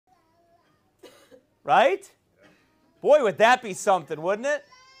Right? Boy, would that be something, wouldn't it?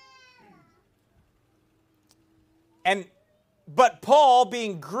 But Paul,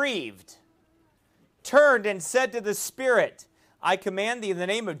 being grieved, turned and said to the spirit, I command thee in the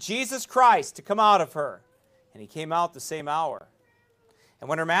name of Jesus Christ to come out of her. And he came out the same hour. And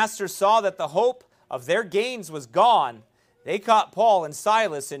when her masters saw that the hope of their gains was gone, they caught Paul and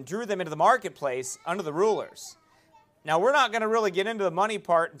Silas and drew them into the marketplace under the rulers. Now, we're not going to really get into the money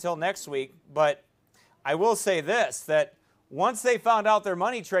part until next week, but I will say this, that once they found out their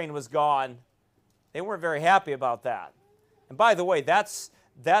money train was gone, they weren't very happy about that. And by the way, that's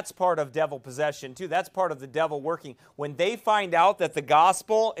part of devil possession too. That's part of the devil working. When they find out that the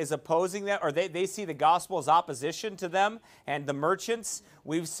gospel is opposing them, or they see the gospel as opposition to them and the merchants,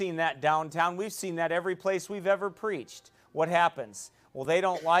 we've seen that downtown. We've seen that every place we've ever preached. What happens? Well, they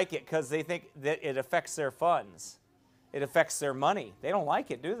don't like it because they think that it affects their funds. It affects their money. They don't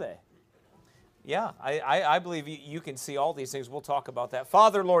like it, do they? Yeah, I believe you can see all these things. We'll talk about that.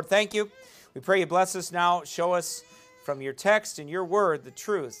 Father, Lord, thank you. We pray you bless us now. Show us from your text and your word the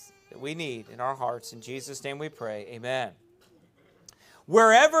truth that we need in our hearts. In Jesus' name we pray. Amen.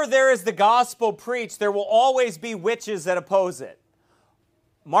 Wherever there is the gospel preached, there will always be witches that oppose it.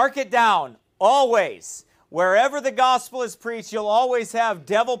 Mark it down. Always. Wherever the gospel is preached, you'll always have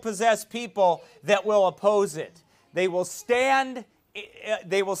devil-possessed people that will oppose it. They will stand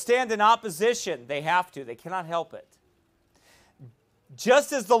in opposition. They have to. They cannot help it.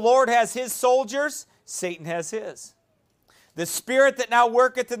 Just as the Lord has his soldiers, Satan has his. The spirit that now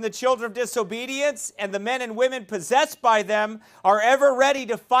worketh in the children of disobedience and the men and women possessed by them are ever ready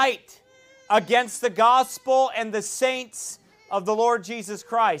to fight against the gospel and the saints of the Lord Jesus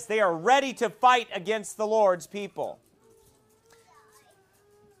Christ. They are ready to fight against the Lord's people.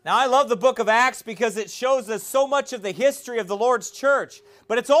 Now, I love the book of Acts because it shows us so much of the history of the Lord's church,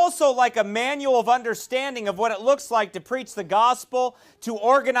 but it's also like a manual of understanding of what it looks like to preach the gospel, to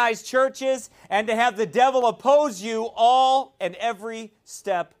organize churches, and to have the devil oppose you all and every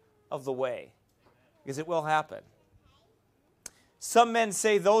step of the way, because it will happen. Some men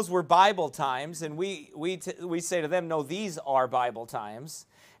say those were Bible times, and we say to them, no, these are Bible times.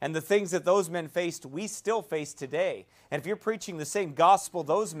 And the things that those men faced, we still face today. And if you're preaching the same gospel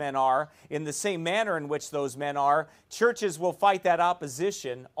those men are, in the same manner in which those men are, churches will fight that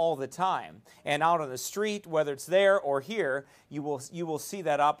opposition all the time. And out on the street, whether it's there or here, you will see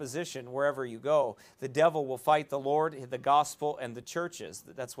that opposition wherever you go. The devil will fight the Lord, the gospel, and the churches.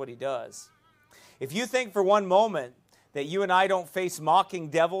 That's what he does. If you think for one moment that you and I don't face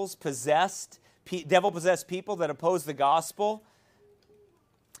mocking devil-possessed people that oppose the gospel,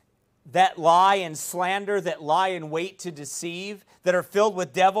 that lie and slander, that lie in wait to deceive, that are filled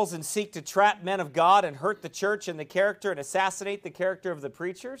with devils and seek to trap men of God and hurt the church and the character and assassinate the character of the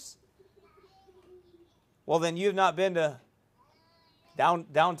preachers, well, then you've not been to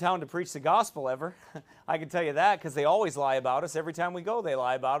downtown to preach the gospel ever. I can tell you that because they always lie about us. Every time we go, they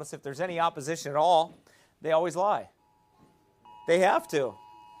lie about us. If there's any opposition at all, they always lie. They have to.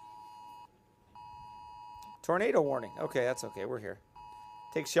 Tornado warning. Okay, that's okay. We're here.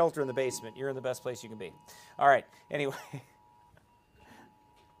 Take shelter in the basement. You're in the best place you can be. All right. Anyway.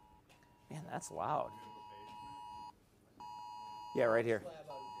 Man, that's loud. Yeah, right here.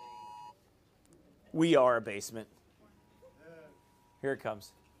 We are a basement. Here it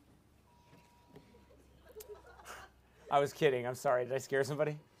comes. I was kidding. I'm sorry. Did I scare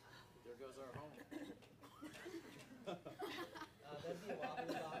somebody? There goes our home.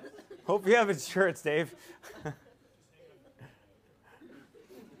 Hope you have insurance, Dave.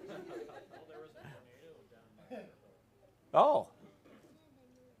 Oh.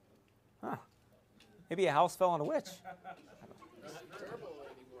 Huh. Maybe a house fell on a witch.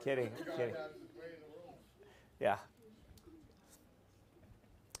 Kidding. Yeah.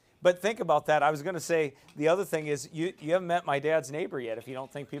 But think about that. I was going to say, the other thing is, you haven't met my dad's neighbor yet if you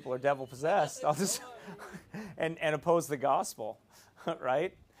don't think people are devil-possessed. I'll just and oppose the gospel,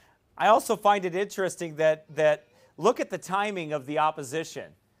 right? I also find it interesting that look at the timing of the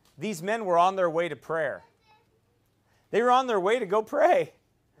opposition. These men were on their way to prayer. They were on their way to go pray.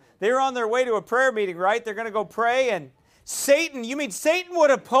 They were on their way to a prayer meeting, right? They're going to go pray, and Satan, you mean Satan would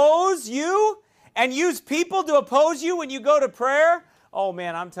oppose you and use people to oppose you when you go to prayer? Oh,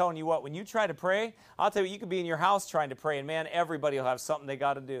 man, I'm telling you what, when you try to pray, I'll tell you, you could be in your house trying to pray, and, man, everybody will have something they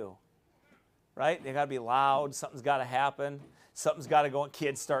got to do, right? They got to be loud. Something's got to happen. Something's got to go, and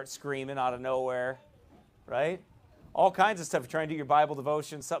kids start screaming out of nowhere, right? All kinds of stuff. You're trying to do your Bible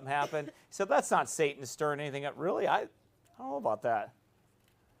devotion, something happened. He said, that's not Satan stirring anything up. Really? I don't know about that.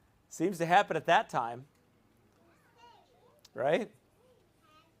 Seems to happen at that time, right?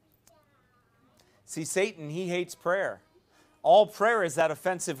 See, Satan, he hates prayer. All prayer is that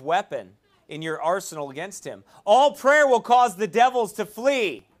offensive weapon in your arsenal against him. All prayer will cause the devils to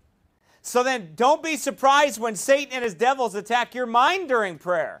flee. So then don't be surprised when Satan and his devils attack your mind during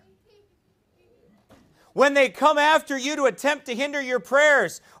prayer. When they come after you to attempt to hinder your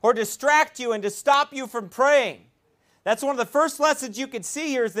prayers or distract you and to stop you from praying. That's one of the first lessons you can see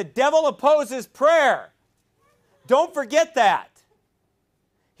here is the devil opposes prayer. Don't forget that.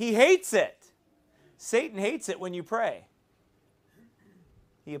 He hates it. Satan hates it when you pray.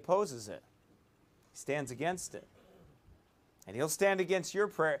 He opposes it. He stands against it. And he'll stand against your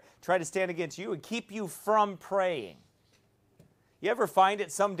prayer, try to stand against you and keep you from praying. You ever find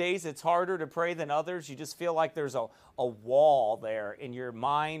it some days it's harder to pray than others? You just feel like there's a wall there in your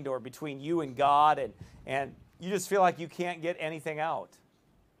mind or between you and God, and you just feel like you can't get anything out.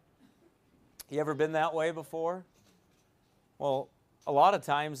 You ever been that way before? Well, a lot of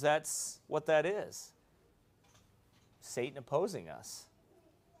times that's what that is. Satan opposing us.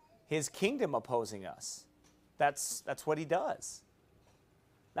 His kingdom opposing us. That's what he does.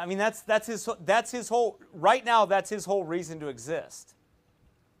 I mean, that's his whole, right now, that's his whole reason to exist,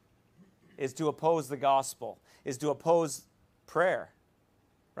 is to oppose the gospel, is to oppose prayer,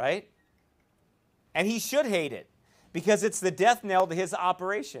 right? And he should hate it, because it's the death knell to his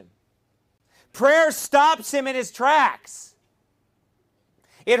operation. Prayer stops him in his tracks.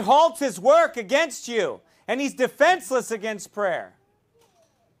 It halts his work against you, and he's defenseless against prayer.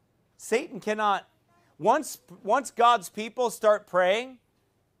 Satan cannot, once God's people start praying,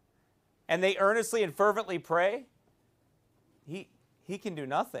 and they earnestly and fervently pray, he can do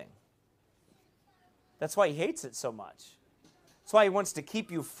nothing. That's why he hates it so much. That's why he wants to keep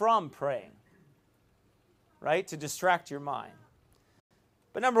you from praying, right? To distract your mind.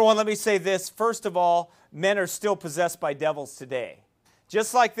 But number one, let me say this. First of all, men are still possessed by devils today.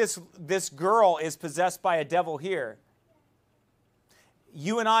 Just like this girl is possessed by a devil here,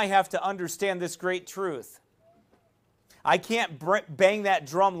 you and I have to understand this great truth. I can't bang that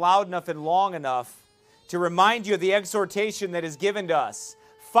drum loud enough and long enough to remind you of the exhortation that is given to us.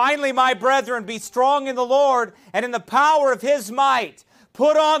 Finally, my brethren, be strong in the Lord and in the power of his might.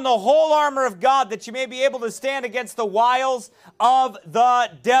 Put on the whole armor of God that you may be able to stand against the wiles of the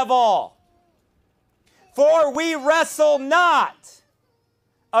devil. For we wrestle not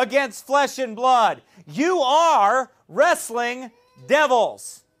against flesh and blood. You are wrestling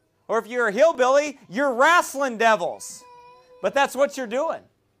devils. Or if you're a hillbilly, you're wrestling devils. But that's what you're doing,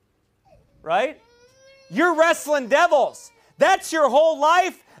 right? You're wrestling devils. That's your whole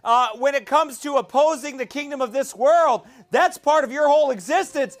life when it comes to opposing the kingdom of this world. That's part of your whole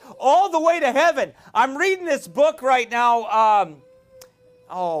existence all the way to heaven. I'm reading this book right now.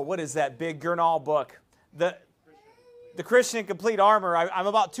 What is that big Gurnall book? The Christian in Complete Armor. I'm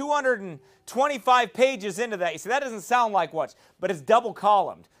about 225 pages into that. You see, that doesn't sound like much, but it's double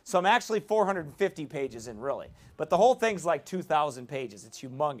columned. So I'm actually 450 pages in, really. But the whole thing's like 2,000 pages. It's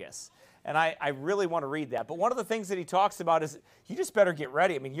humongous. And I really want to read that. But one of the things that he talks about is you just better get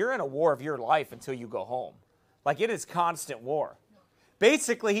ready. I mean, you're in a war of your life until you go home. Like, it is constant war.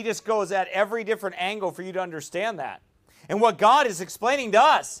 Basically, he just goes at every different angle for you to understand that. And what God is explaining to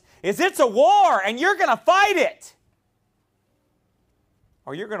us is it's a war, and you're going to fight it.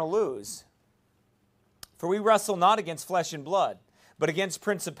 Or you're going to lose. For we wrestle not against flesh and blood, but against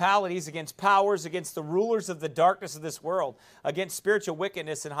principalities, against powers, against the rulers of the darkness of this world, against spiritual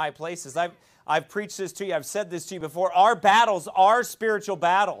wickedness in high places. I've preached this to you. I've said this to you before. Our battles are spiritual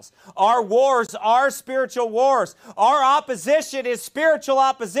battles. Our wars are spiritual wars. Our opposition is spiritual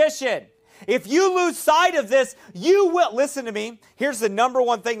opposition. If you lose sight of this, you will. Listen to me. Here's the number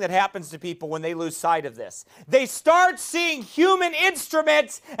one thing that happens to people when they lose sight of this. They start seeing human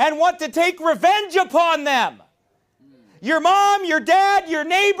instruments and want to take revenge upon them. Your mom, your dad, your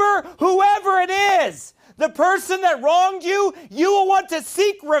neighbor, whoever it is, the person that wronged you, you will want to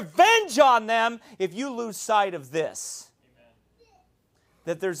seek revenge on them if you lose sight of this. Amen.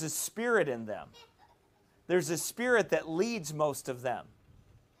 That there's a spirit in them. There's a spirit that leads most of them.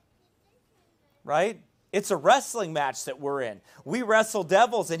 Right? It's a wrestling match that we're in. We wrestle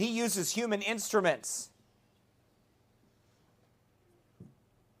devils, and he uses human instruments.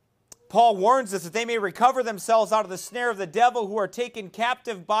 Paul warns us that they may recover themselves out of the snare of the devil who are taken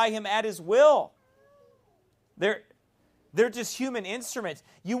captive by him at his will. They're just human instruments.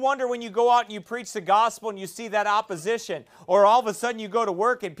 You wonder when you go out and you preach the gospel and you see that opposition, or all of a sudden you go to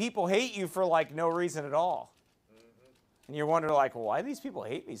work and people hate you for like no reason at all. And you're wondering like, well, why do these people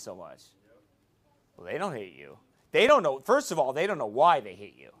hate me so much? Well, they don't hate you. They don't know. First of all, they don't know why they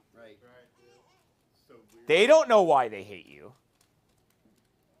hate you. Right. They don't know why they hate you.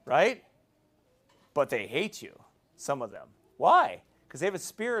 Right? But they hate you, some of them. Why? Because they have a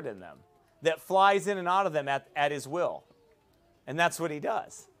spirit in them that flies in and out of them at his will. And that's what he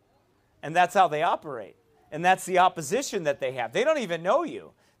does. And that's how they operate. And that's the opposition that they have. They don't even know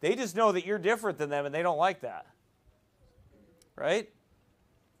you. They just know that you're different than them, and they don't like that. Right?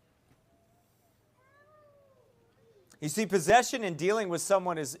 You see, possession in dealing with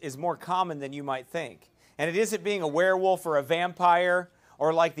someone is more common than you might think. And it isn't being a werewolf or a vampire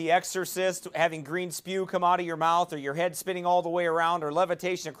or like the exorcist, having green spew come out of your mouth or your head spinning all the way around or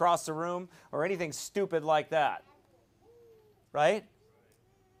levitation across the room or anything stupid like that. Right?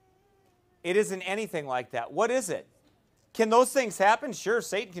 It isn't anything like that. What is it? Can those things happen? Sure,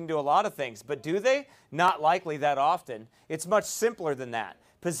 Satan can do a lot of things, but do they? Not likely that often. It's much simpler than that.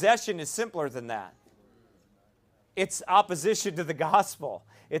 Possession is simpler than that. It's opposition to the gospel.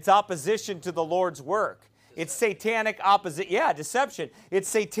 It's opposition to the Lord's work. It's satanic opposition. Yeah, deception. It's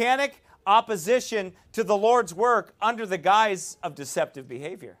satanic opposition to the Lord's work under the guise of deceptive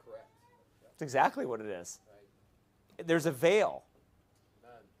behavior. Correct. That's exactly what it is. There's a veil.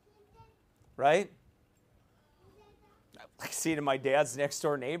 Right? I see it in my dad's next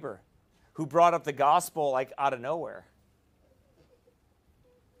door neighbor who brought up the gospel like out of nowhere.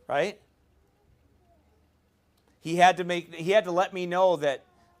 Right? He had to let me know that,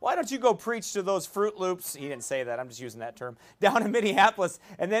 why don't you go preach to those Fruit Loops? He didn't say that, I'm just using that term. Down in Minneapolis.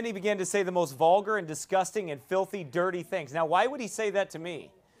 And then he began to say the most vulgar and disgusting and filthy, dirty things. Now, why would he say that to me?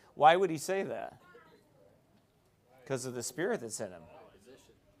 Why would he say that? Because of the spirit that's in him.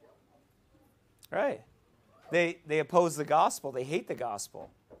 Right. They oppose the gospel. They hate the gospel.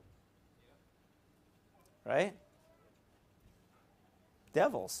 Right?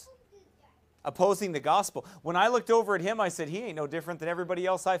 Devils. Opposing the gospel. When I looked over at him, I said, he ain't no different than everybody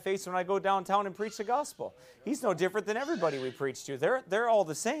else I face when I go downtown and preach the gospel. He's no different than everybody we preach to. They're all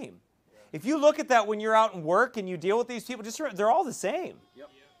the same. If you look at that when you're out in work and you deal with these people, just remember, they're all the same. Yep.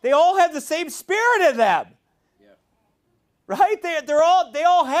 They all have the same spirit in them. Yep. Right? They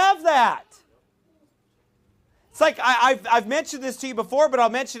all have that. It's like, I've mentioned this to you before, but I'll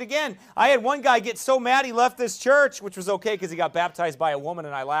mention it again. I had one guy get so mad he left this church, which was okay because he got baptized by a woman,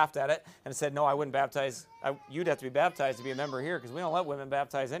 and I laughed at it and said, no, I wouldn't baptize. You'd have to be baptized to be a member here because we don't let women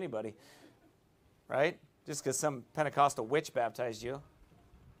baptize anybody. Right? Just because some Pentecostal witch baptized you.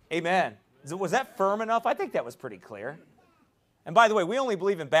 Amen. Was that firm enough? I think that was pretty clear. And by the way, we only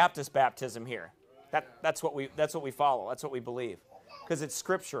believe in Baptist baptism here. That's what we follow. That's what we believe because it's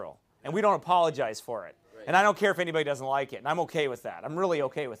scriptural, and we don't apologize for it. And I don't care if anybody doesn't like it, and I'm okay with that. I'm really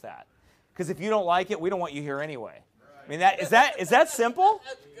okay with that. Because if you don't like it, we don't want you here anyway. I mean, is that simple?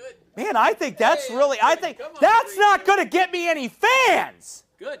 That's good. Man, I think that's that's not going to get me any fans.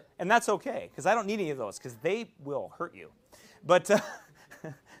 Good. And that's okay, because I don't need any of those, because they will hurt you. But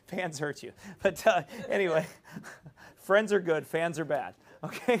fans hurt you. But anyway, friends are good, fans are bad.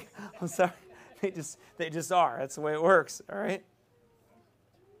 Okay? I'm sorry. They just are. That's the way it works. All right?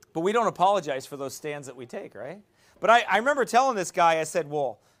 But we don't apologize for those stands that we take, right? But I remember telling this guy, I said,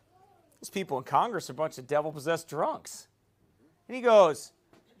 well, those people in Congress are a bunch of devil-possessed drunks. And he goes,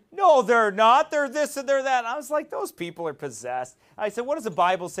 no, they're not. They're this and they're that. And I was like, those people are possessed. I said, what does the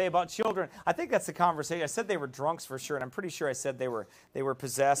Bible say about children? I think that's the conversation. I said they were drunks for sure, and I'm pretty sure I said they were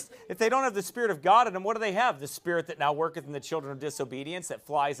possessed. If they don't have the Spirit of God in them, what do they have? The Spirit that now worketh in the children of disobedience, that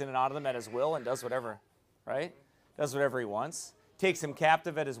flies in and out of them at his will and does whatever, right? Does whatever he wants. Takes him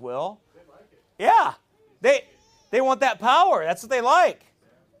captive at his will. They like it. Yeah. They want that power. That's what they like.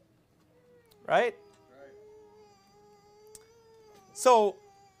 Right? So,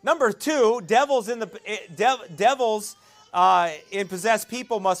 number 2, devils in possessed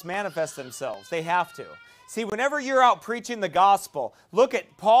people must manifest themselves. They have to. See, whenever you're out preaching the gospel, look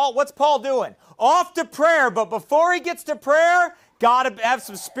at Paul. What's Paul doing? Off to prayer, but before he gets to prayer, got to have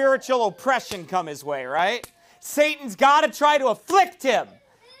some spiritual oppression come his way, right? Satan's got to try to afflict him,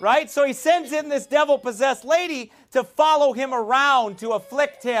 right? So he sends in this devil-possessed lady to follow him around, to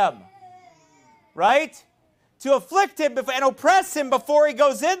afflict him, right? To afflict him and oppress him before he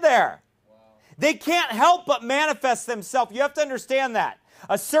goes in there. Wow. They can't help but manifest themselves. You have to understand that.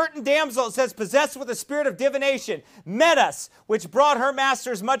 A certain damsel, it says, possessed with the spirit of divination, met us, which brought her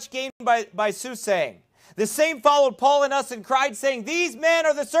masters much gain by soothsaying. The same followed Paul and us and cried, saying, these men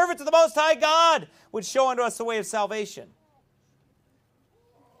are the servants of the Most High God, which show unto us the way of salvation.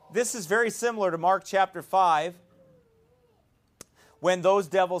 This is very similar to Mark chapter 5, when those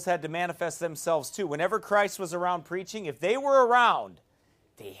devils had to manifest themselves too. Whenever Christ was around preaching, if they were around,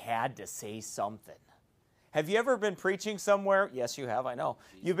 they had to say something. Have you ever been preaching somewhere? Yes, you have, I know.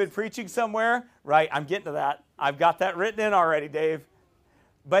 You've been preaching somewhere? Right, I'm getting to that. I've got that written in already, Dave.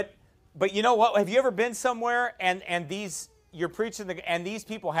 But But you know what? Have you ever been somewhere and you're preaching and these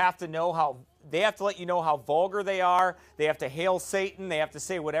people have to know how they have to let you know how vulgar they are. They have to hail Satan. They have to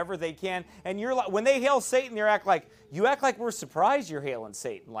say whatever they can. And you're like, when they hail Satan, you act like we're surprised you're hailing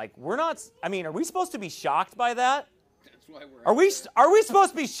Satan. Like we're not. I mean, are we supposed to be shocked by that? That's why Are we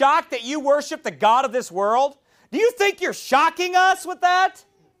supposed to be shocked that you worship the God of this world? Do you think you're shocking us with that?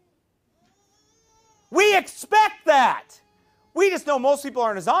 We expect that. We just know most people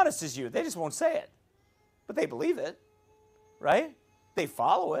aren't as honest as you. They just won't say it. But they believe it, right? They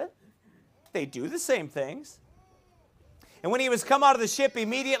follow it. They do the same things. And when he was come out of the ship,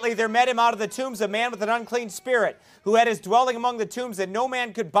 immediately there met him out of the tombs a man with an unclean spirit, who had his dwelling among the tombs, and no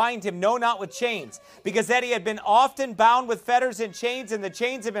man could bind him, no, not with chains, because that he had been often bound with fetters and chains, and the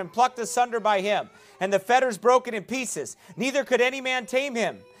chains had been plucked asunder by him, and the fetters broken in pieces. Neither could any man tame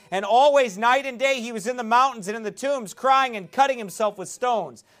him. And always, night and day, he was in the mountains and in the tombs, crying and cutting himself with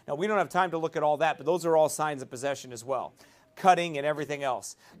stones. Now, we don't have time to look at all that, but those are all signs of possession as well. Cutting and everything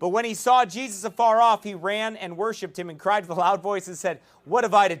else. But when he saw Jesus afar off, he ran and worshipped him and cried with a loud voice and said, "What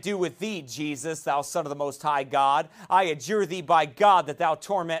have I to do with thee, Jesus, thou Son of the Most High God? I adjure thee by God that thou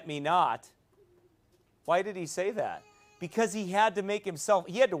torment me not." Why did he say that? Because he had to make himself,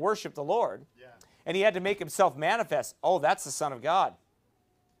 he had to worship the Lord. Yeah. And he had to make himself manifest. Oh, that's the Son of God.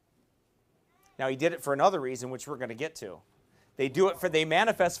 Now, he did it for another reason, which we're going to get to. They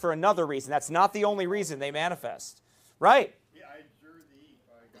manifest for another reason. That's not the only reason they manifest. Right? Yeah, I adjure thee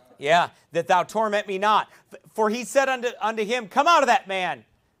by God. Yeah, that thou torment me not. For he said unto him, "Come out of that man.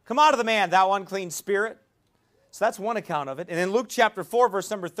 Come out of the man, thou unclean spirit." So that's one account of it. And in Luke chapter 4, verse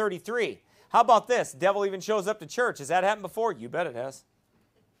number 33, how about this? The devil even shows up to church. Has that happened before? You bet it has.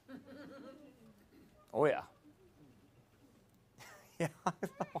 Oh, yeah. Yeah.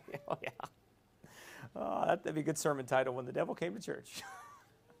 Oh, yeah. Oh, that'd be a good sermon title, When the Devil Came to Church.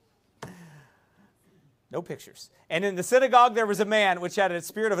 No pictures. "And in the synagogue there was a man which had a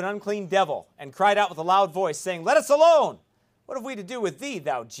spirit of an unclean devil, and cried out with a loud voice, saying, Let us alone! What have we to do with thee,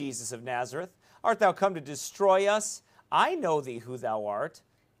 thou Jesus of Nazareth? Art thou come to destroy us? I know thee who thou art,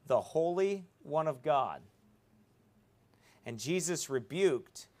 the Holy One of God. And Jesus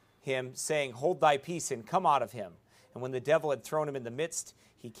rebuked him, saying, Hold thy peace, and come out of him. And when the devil had thrown him in the midst,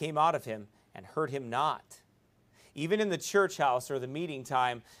 he came out of him, and hurt him not." Even in the church house or the meeting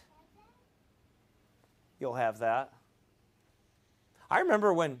time, you'll have that. I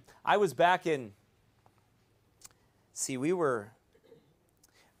remember when I was back in,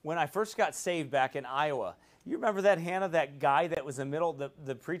 when I first got saved back in Iowa. You remember that, Hannah, that guy that was in the middle,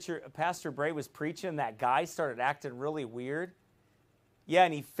 the preacher, Pastor Bray was preaching, that guy started acting really weird? Yeah,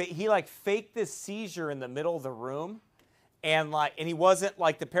 and he faked this seizure in the middle of the room. And he wasn't,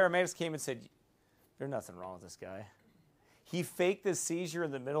 the paramedics came and said, "There's nothing wrong with this guy." He faked this seizure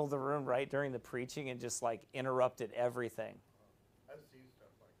in the middle of the room right during the preaching and just interrupted everything. I've seen stuff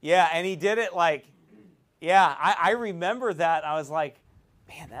like that. Yeah, and he did it I remember that. I was like,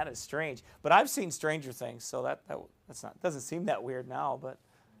 man, that is strange. But I've seen stranger things, so that's not, doesn't seem that weird now, but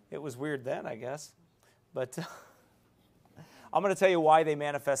it was weird then, I guess. But I'm going to tell you why they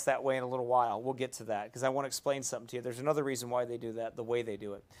manifest that way in a little while. We'll get to that because I want to explain something to you. There's another reason why they do that, the way they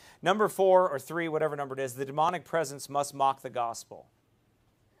do it. Number 4 or 3, whatever number it is, the demonic presence must mock the gospel.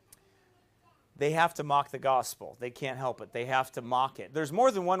 They have to mock the gospel. They can't help it. They have to mock it. There's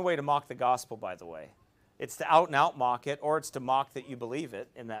more than one way to mock the gospel, by the way. It's to out and out mock it, or it's to mock that you believe it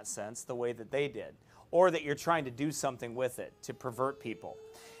in that sense, the way that they did, or that you're trying to do something with it to pervert people.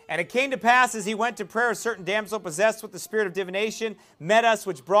 "And it came to pass, as he went to prayer, a certain damsel possessed with the spirit of divination met us,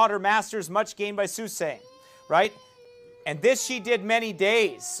 which brought her masters much gain by soothsaying." Right? "And this she did many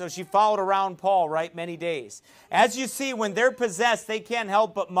days." So she followed around Paul, right? Many days. As you see, when they're possessed, they can't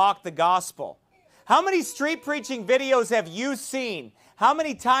help but mock the gospel. How many street preaching videos have you seen? How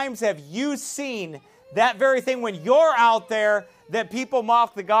many times have you seen that very thing when you're out there that people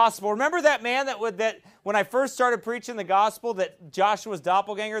mock the gospel? Remember that man that when I first started preaching the gospel, that Joshua's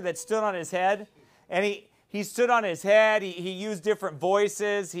doppelganger that stood on his head? And he stood on his head. He used different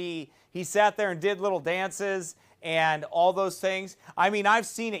voices. He sat there and did little dances and all those things. I mean, I've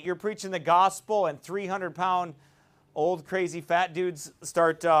seen it. You're preaching the gospel and 300-pound old crazy fat dudes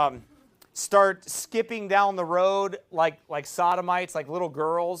start skipping down the road like sodomites, like little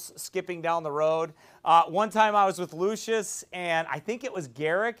girls skipping down the road. One time I was with Lucius, and I think it was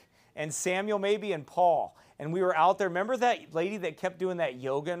Garrick and Samuel maybe and Paul. And we were out there. Remember that lady that kept doing that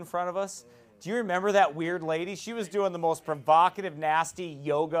yoga in front of us? Do you remember that weird lady? She was doing the most provocative, nasty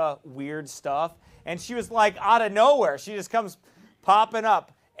yoga, weird stuff. And she was out of nowhere. She just comes popping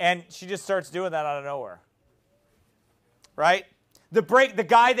up, and she just starts doing that out of nowhere. Right? The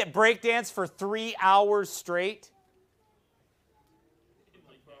guy that breakdanced for 3 hours straight.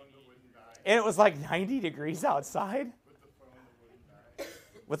 And it was like 90 degrees outside.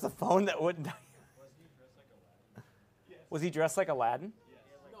 With the phone that wouldn't die. Was he dressed like Aladdin?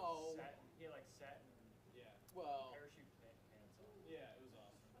 No. He had like satin, parachute pants on. Yeah, it was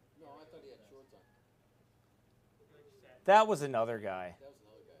awesome. No, I thought he had shorts on. That was another guy. That was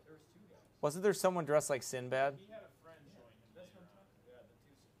another guy. There was two guys. Wasn't there someone dressed like Sinbad? He had a friend join him. That's what I'm talking about. Yeah, the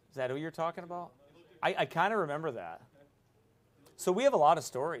two. Is that who you're talking about? I kind of remember that. So we have a lot of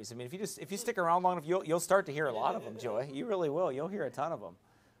stories. I mean, if you stick around long enough, you'll start to hear a lot of them, Joy. You really will. You'll hear a ton of them,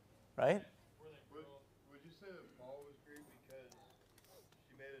 right? Would you say that Paul was grieved because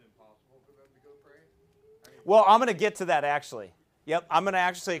she made it impossible for them to go pray? Well, I'm going to get to that actually. Yep, I'm going to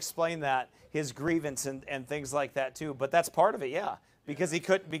actually explain that, his grievance and things like that too. But that's part of it, yeah. Because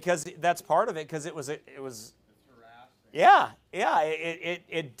that's part of it, because it was. It's harassing. Yeah,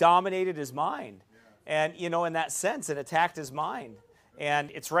 it dominated his mind. And, in that sense, it attacked his mind.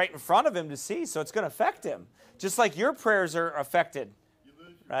 And it's right in front of him to see, so it's going to affect him. Just like your prayers are affected,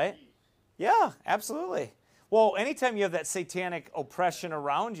 right? Yeah, absolutely. Well, anytime you have that satanic oppression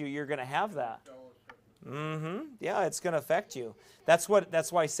around you, you're going to have that. Yeah, it's going to affect you. That's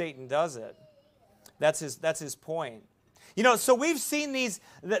why Satan does it. That's his point. So we've seen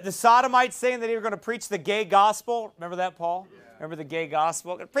the Sodomites saying that they were going to preach the gay gospel. Remember that, Paul? Yeah. Remember the gay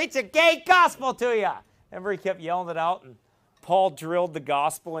gospel? Going to preach the gay gospel to you. Remember he kept yelling it out, and Paul drilled the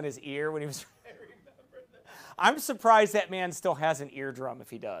gospel in his ear when he was. I remember that. I'm surprised that man still has an eardrum if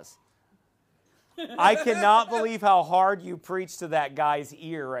he does. I cannot believe how hard you preached to that guy's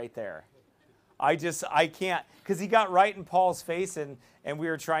ear right there. I can't, because he got right in Paul's face, and we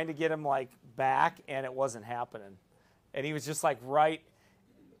were trying to get him back, and it wasn't happening. And he was just right,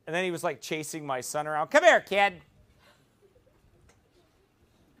 and then he was chasing my son around. Come here, kid.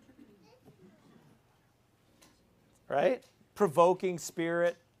 Right? Provoking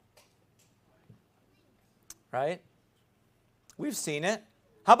spirit. Right? We've seen it.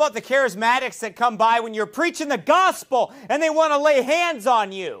 How about the charismatics that come by when you're preaching the gospel and they want to lay hands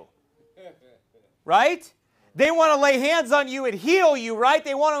on you? Right? They want to lay hands on you and heal you, right?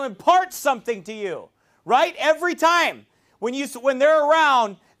 They want to impart something to you, right? Every time when they're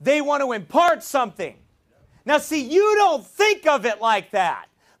around, they want to impart something. Now, see, you don't think of it like that.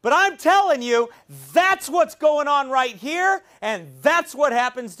 But I'm telling you, that's what's going on right here, and that's what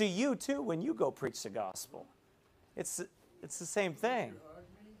happens to you, too, when you go preach the gospel. It's the same thing.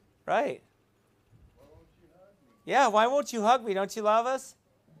 Right? Yeah, why won't you hug me? Don't you love us?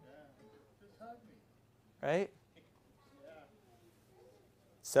 Right?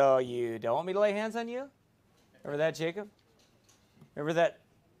 So you don't want me to lay hands on you? Remember that, Jacob? Remember that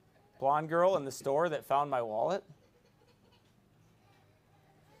blonde girl in the store that found my wallet?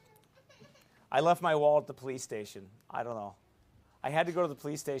 I left my wallet at the police station. I don't know. I had to go to the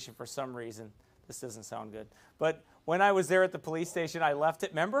police station for some reason. This doesn't sound good. But when I was there at the police station, I left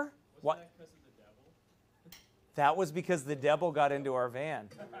it. Remember? Wasn't that because of the devil? That was because the devil got into our van.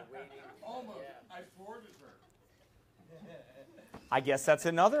 Almost. I thwarted her. I guess that's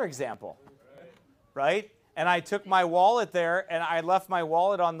another example. Right? And I took my wallet there, and I left my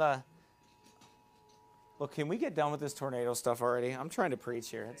wallet on the... Look, can we get done with this tornado stuff already? I'm trying to preach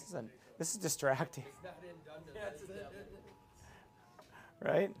here. This is distracting.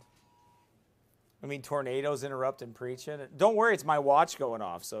 Right? I mean, tornadoes interrupting preaching. Don't worry, it's my watch going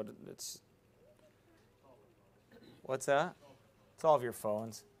off, so it's... What's that? It's all of your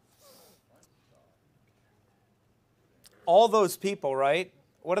phones. All those people, right?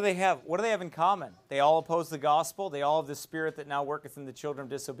 What do they have? What do they have in common? They all oppose the gospel. They all have the spirit that now worketh in the children of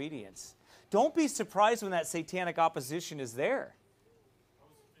disobedience. Don't be surprised when that satanic opposition is there. I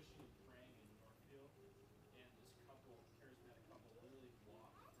was officially praying in Northfield, and this charismatic couple, literally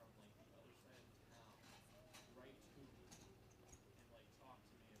walked from the other side of town right to me and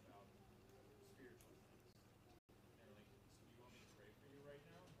talked to me about spiritual things. And they're like, "So you want me to pray for you right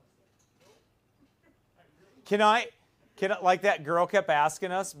now?" And I was like, "Nope." Can I, like that girl kept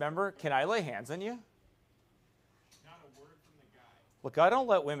asking us, remember, can I lay hands on you? Not a word from the guy. Look, I don't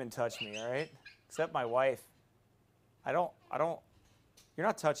let women touch me, all right? Except my wife. I don't, you're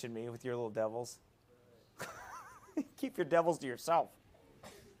not touching me with your little devils. Keep your devils to yourself.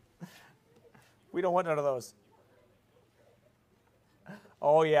 We don't want none of those.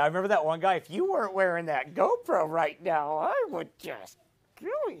 Oh, yeah, I remember that one guy. If you weren't wearing that GoPro right now, I would just kill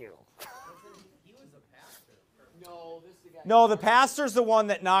you. He was a pastor. No, this is the guy. No, the pastor's the one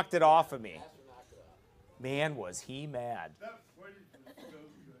that knocked it off of me. Pastor knocked it off. Man, was he mad. That footage was so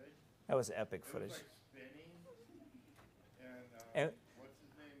good. That was epic It footage. was spinning, and And what's his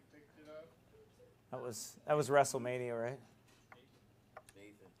name picked it up? that was WrestleMania, right?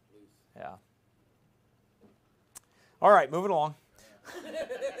 Nathan, loose. Yeah. All right, moving along.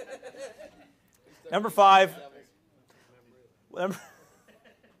 Number 5.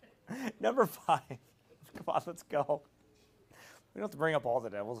 Number 5. Come on, let's go. We don't have to bring up all the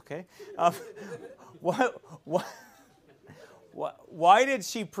devils, okay? Why did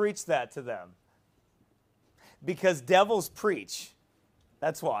she preach that to them? Because devils preach.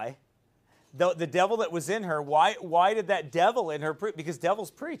 That's why. The devil that was in her, why did that devil in her preach? Because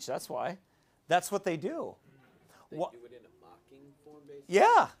devils preach, that's why. That's what they do. They do it in a mocking form, basically?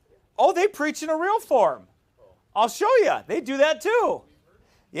 Yeah. Oh, they preach in a real form. I'll show you. They do that too.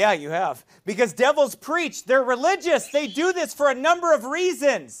 Yeah, you have. Because devils preach. They're religious. They do this for a number of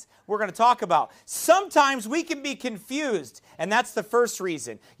reasons we're going to talk about. Sometimes we can be confused, and that's the first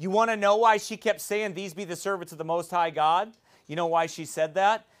reason. You want to know why she kept saying, "These be the servants of the Most High God"? You know why she said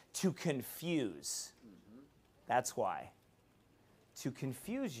that? To confuse. That's why. To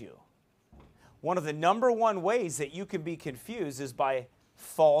confuse you. One of the number one ways that you can be confused is by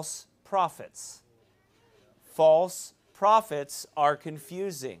false prophets. False prophets are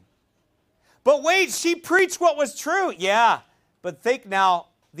confusing. But wait, she preached what was true. Yeah, but think now,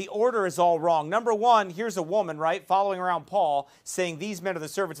 the order is all wrong. Number one, here's a woman, right, following around Paul, saying, "These men are the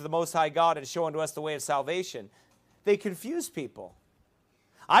servants of the Most High God and show unto us the way of salvation." They confuse people.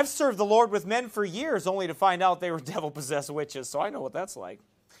 I've served the Lord with men for years only to find out they were devil-possessed witches, so I know what that's like.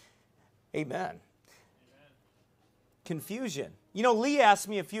 Amen. Confusion. You know, Lee asked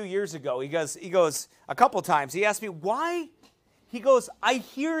me a few years ago, he goes, a couple times, he asked me, why? He goes, I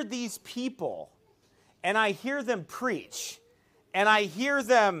hear these people, and I hear them preach, and I hear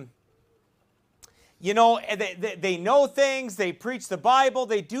them, you know, they know things, they preach the Bible,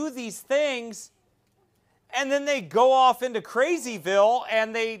 they do these things, and then they go off into Crazyville,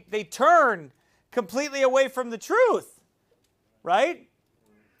 and they turn completely away from the truth, right?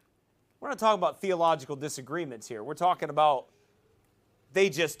 We're not talking about theological disagreements here. We're talking about they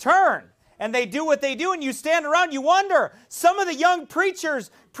just turn and they do what they do, and you stand around, you wonder. Some of the young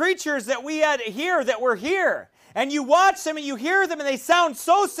preachers that we had here, that were here, and you watch them and you hear them and they sound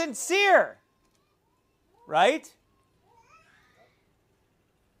so sincere, right?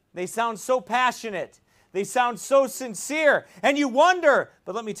 They sound so passionate. They sound so sincere, and you wonder.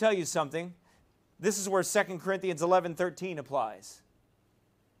 But let me tell you something. This is where 2 Corinthians 11:13 applies.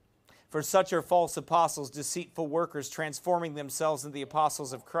 For such are false apostles, deceitful workers, transforming themselves into the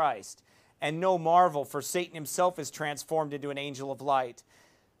apostles of Christ. And no marvel, for Satan himself is transformed into an angel of light.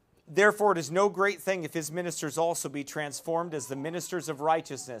 Therefore it is no great thing if his ministers also be transformed as the ministers of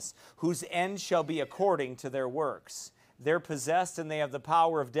righteousness, whose end shall be according to their works. They're possessed and they have the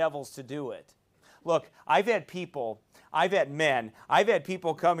power of devils to do it. Look, I've had people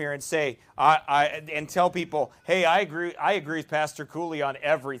come here and say, and tell people, hey, I agree with Pastor Cooley on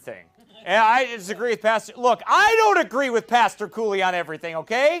everything. And I disagree with Pastor. Look, I don't agree with Pastor Cooley on everything,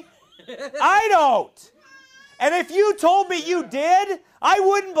 okay? I don't. And if you told me you did, I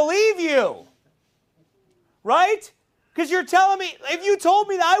wouldn't believe you. Right? Because you're telling me, if you told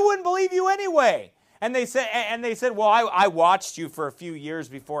me that, I wouldn't believe you anyway. And they said, well, I watched you for a few years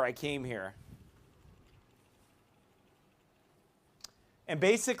before I came here. And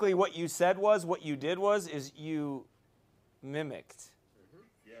basically what you did was you mimicked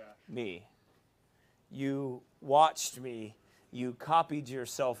me. You watched me. You copied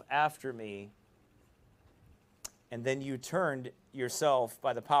yourself after me. And then you turned yourself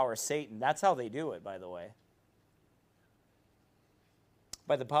by the power of Satan. That's how they do it, by the way.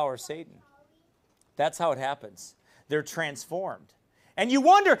 By the power of Satan. That's how it happens. They're transformed. And you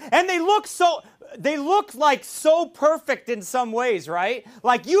wonder, and they look like so perfect in some ways, right?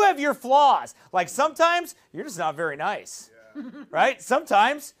 Like you have your flaws. Like sometimes you're just not very nice, right?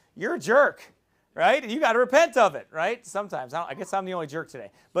 Sometimes you're a jerk, right? And you got to repent of it, right? Sometimes. I guess I'm the only jerk today.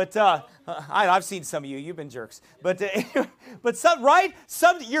 But I've seen some of you. You've been jerks. But some, right?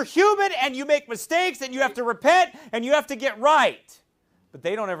 You're human and you make mistakes and you have to repent and you have to get right. But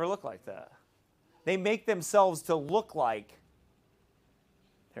they don't ever look like that. They make themselves to look like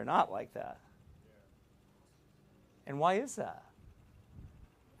they're not like that. And why is that?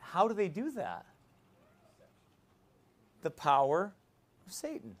 How do they do that? The power of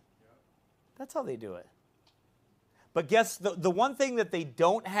Satan. That's how they do it. But guess the one thing that they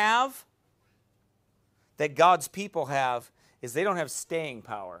don't have, that God's people have, is they don't have staying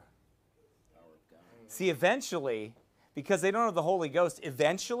power. See, eventually, because they don't have the Holy Ghost,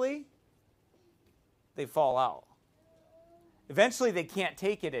 eventually they fall out. Eventually they can't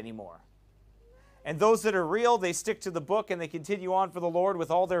take it anymore. And those that are real, they stick to the book and they continue on for the Lord with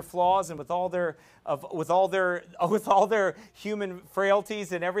all their flaws and with all their human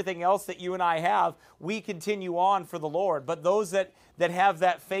frailties and everything else that you and I have. We continue on for the Lord. But those that have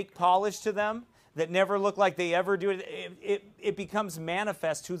that fake polish to them, that never look like they ever do it, it becomes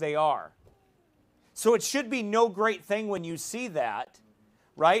manifest who they are. So it should be no great thing when you see that,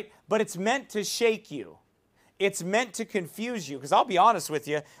 right? But it's meant to shake you. It's meant to confuse you. Because I'll be honest with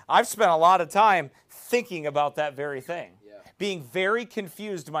you, I've spent a lot of time thinking about that very thing. Yeah. Being very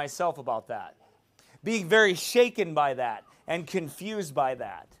confused myself about that. Being very shaken by that and confused by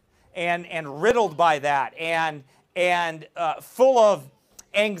that. And riddled by that. And full of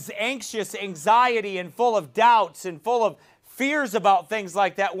anxious anxiety and full of doubts and full of fears about things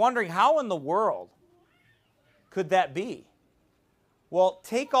like that. Wondering how in the world could that be? Well,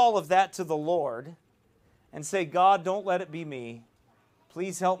 take all of that to the Lord and say, God, don't let it be me.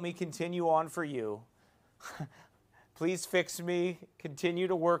 Please help me continue on for you. Please fix me. Continue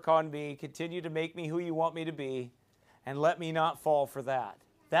to work on me. Continue to make me who you want me to be. And let me not fall for that.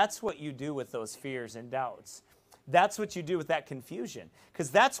 That's what you do with those fears and doubts. That's what you do with that confusion.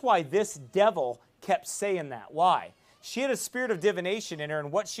 Because that's why this devil kept saying that. Why? She had a spirit of divination in her,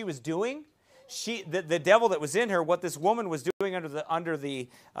 and what she was doing, the devil that was in her, what this woman was doing under the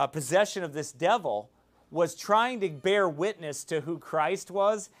possession of this devil, was trying to bear witness to who Christ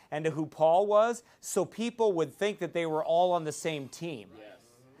was and to who Paul was, so people would think that they were all on the same team. Yes.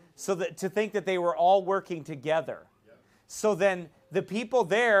 So that to think that they were all working together. Yep. So then the people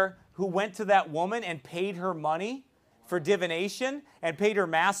there who went to that woman and paid her money for divination and paid her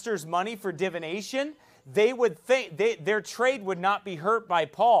master's money for divination, they would think their trade would not be hurt by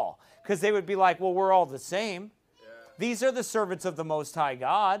Paul, because they would be like, well, we're all the same. Yeah. These are the servants of the Most High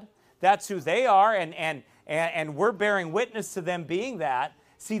God. That's who they are, and we're bearing witness to them being that.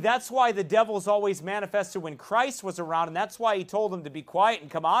 See, that's why the devil's always manifested when Christ was around, and that's why he told them to be quiet and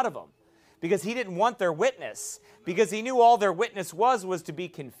come out of them, because he didn't want their witness, because he knew all their witness was to be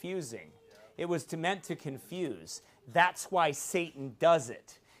confusing. It was meant to confuse. That's why Satan does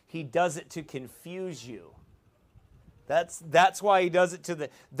it. He does it to confuse you. That's why he does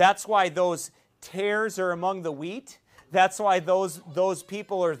it that's why those tares are among the wheat. That's why those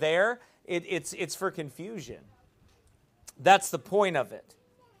people are there. It's for confusion. That's the point of it.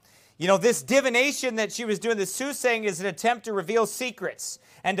 You know, this divination that she was doing, this soothsaying, is an attempt to reveal secrets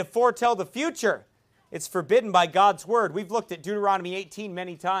and to foretell the future. It's forbidden by God's word. We've looked at Deuteronomy 18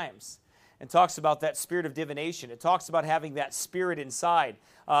 many times and talks about that spirit of divination. It talks about having that spirit inside,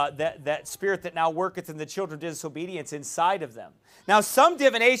 that spirit that now worketh in the children of disobedience inside of them. Now, some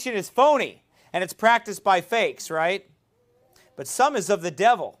divination is phony, and it's practiced by fakes, right? But some is of the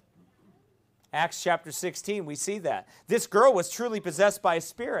devil. Acts chapter 16, we see that. This girl was truly possessed by a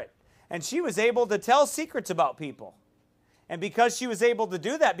spirit, and she was able to tell secrets about people. And because she was able to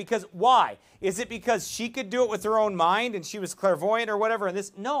do that, because why? Is it because she could do it with her own mind and she was clairvoyant or whatever? And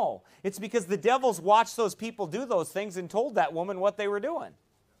this, no. It's because the devil's watched those people do those things and told that woman what they were doing.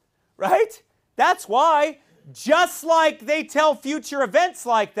 Right? That's why, just like they tell future events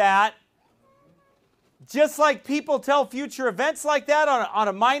like that, just like people tell future events like that on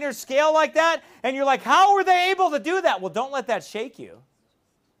a minor scale like that, and you're like, how were they able to do that? Well, don't let that shake you.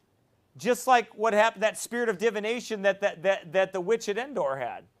 Just like what happened, that spirit of divination that the witch at Endor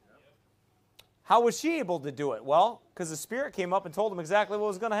had. How was she able to do it? Well, because the spirit came up and told him exactly what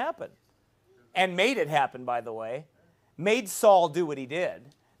was going to happen. And made it happen, by the way. Made Saul do what he did.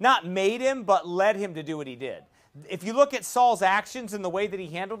 Not made him, but led him to do what he did. If you look at Saul's actions and the way that he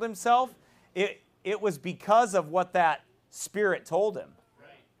handled himself, it was because of what that spirit told him.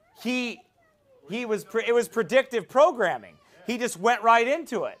 It was predictive programming. He just went right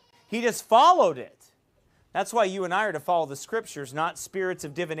into it. He just followed it. That's why you and I are to follow the scriptures, not spirits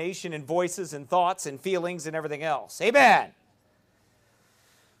of divination and voices and thoughts and feelings and everything else. Amen.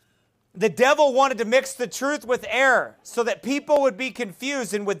 The devil wanted to mix the truth with error so that people would be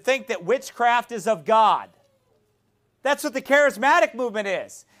confused and would think that witchcraft is of God. That's what the charismatic movement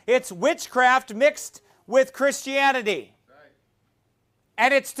is. It's witchcraft mixed with Christianity.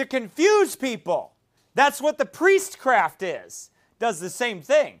 And it's to confuse people. That's what the priestcraft is. Does the same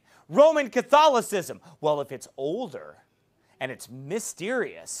thing. Roman Catholicism. Well, if it's older and it's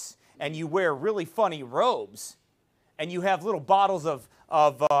mysterious and you wear really funny robes and you have little bottles of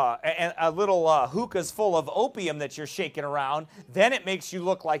little hookahs full of opium that you're shaking around, then it makes you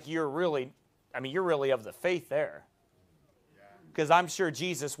look like you're really of the faith there. Because I'm sure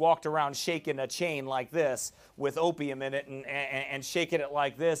Jesus walked around shaking a chain like this with opium in it and shaking it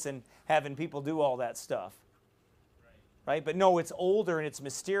like this and having people do all that stuff. right? But no, it's older and it's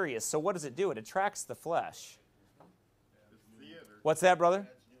mysterious. So what does it do? It attracts the flesh. What's that, brother?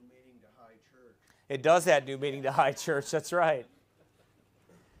 It does add new meaning to high church. That's right.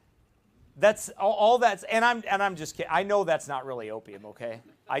 That's all that's, and I'm just kidding. I know that's not really opium, okay?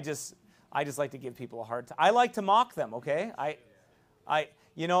 I just like to give people a hard time. I like to mock them, okay?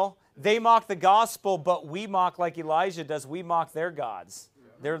 They mock the gospel, but we mock like Elijah does. We mock their gods,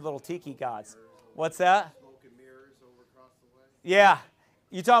 their little tiki gods. What's that? Yeah.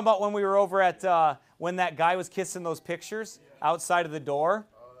 You talking about when we were over at, when that guy was kissing those pictures outside of the door?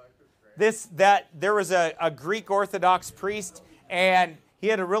 There was a Greek Orthodox priest, and he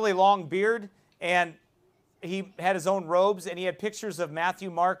had a really long beard, and he had his own robes, and he had pictures of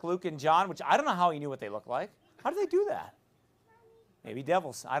Matthew, Mark, Luke, and John, which I don't know how he knew what they looked like. How did they do that? Maybe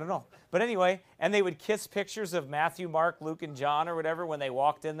devils. I don't know. But anyway, and they would kiss pictures of Matthew, Mark, Luke, and John or whatever when they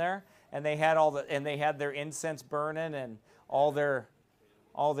walked in there, and they had their incense burning and all their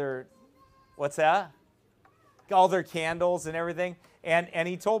what's that? All their candles and everything. And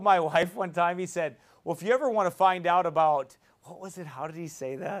he told my wife one time, he said, well, if you ever want to find out about, what was it? How did he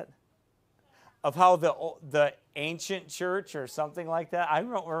say that? Of how the ancient church or something like that. I don't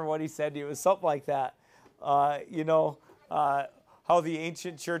remember what he said. It was something like that. How the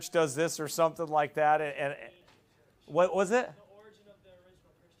ancient church does this or something like that. And what was it? The origin of the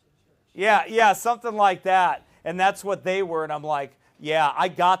original Christian church. Yeah, something like that. And that's what they were. And I'm like, yeah, I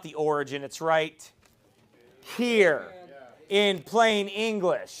got the origin. It's right here in plain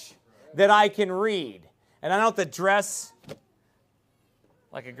English that I can read. And I don't have to dress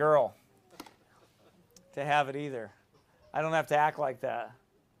like a girl to have it either. I don't have to act like that.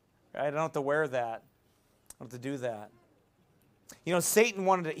 I don't have to wear that. I don't have to do that. Satan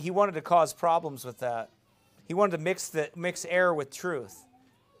wanted to cause problems with that. He wanted to mix error with truth.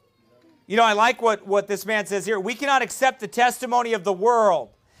 I like what this man says here. We cannot accept the testimony of the world.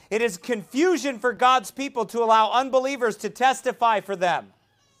 It is confusion for God's people to allow unbelievers to testify for them.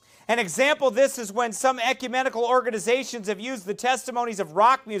 An example of this is when some ecumenical organizations have used the testimonies of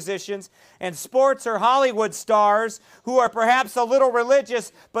rock musicians and sports or Hollywood stars who are perhaps a little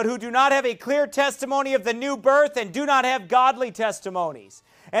religious, but who do not have a clear testimony of the new birth and do not have godly testimonies.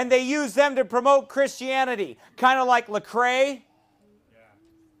 And they use them to promote Christianity, kind of like Lecrae.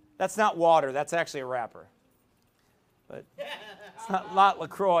 That's not water. That's actually a rapper. But it's not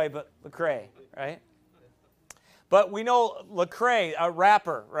LaCroix, but Lecrae, right? But we know Lecrae, a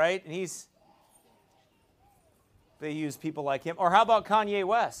rapper, right? And they use people like him. Or how about Kanye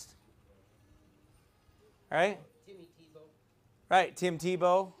West? Right? Timmy Tebow. Right, Tim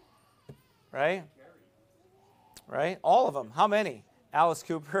Tebow. Right? Right? All of them. How many? Alice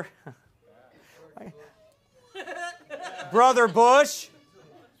Cooper. Brother Bush.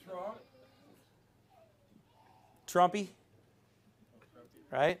 Trumpy.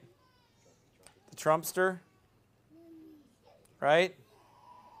 Right? The Trumpster. Right?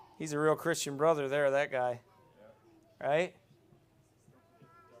 He's a real Christian brother there, that guy. Right?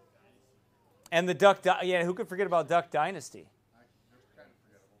 And the Duck Dynasty. Yeah, who could forget about Duck Dynasty?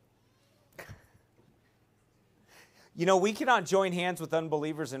 We cannot join hands with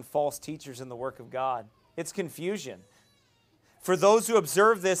unbelievers and false teachers in the work of God. It's confusion. For those who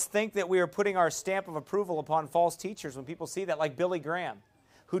observe this, think that we are putting our stamp of approval upon false teachers when people see that, like Billy Graham,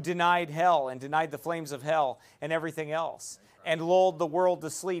 who denied hell and denied the flames of hell and everything else, and lulled the world to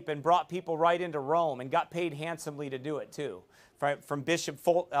sleep and brought people right into Rome and got paid handsomely to do it too. From Bishop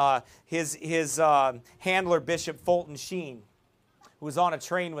his handler, Bishop Fulton Sheen, who was on a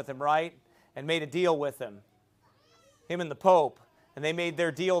train with him, right, and made a deal with him and the Pope, and they made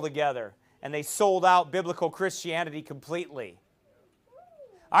their deal together, and they sold out biblical Christianity completely.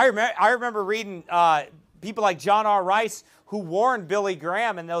 I remember reading people like John R. Rice who warned Billy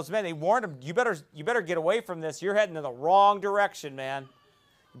Graham and those men. They warned him, you better get away from this. You're heading in the wrong direction, man.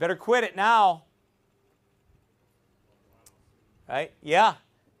 You better quit it now. Right? Yeah.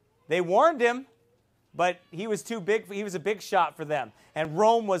 They warned him, but he was too big. He was a big shot for them. And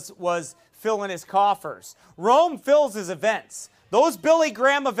Rome was filling his coffers. Rome fills his events. Those Billy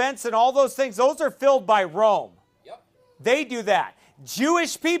Graham events and all those things, those are filled by Rome. Yep. They do that.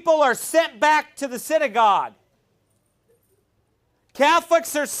 Jewish people are sent back to the synagogue.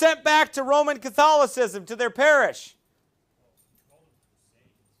 Catholics are sent back to Roman Catholicism, to their parish.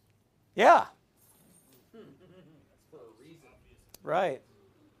 Yeah. Right.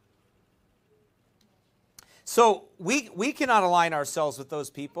 So we cannot align ourselves with those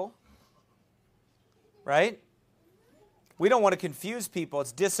people. Right? We don't want to confuse people.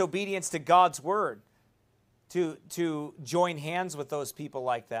 It's disobedience to God's word to join hands with those people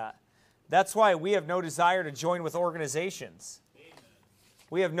like that. That's why we have no desire to join with organizations.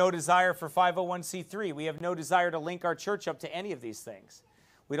 We have no desire for 501c3. We have no desire to link our church up to any of these things.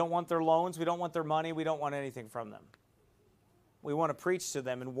 We don't want their loans. We don't want their money. We don't want anything from them. We want to preach to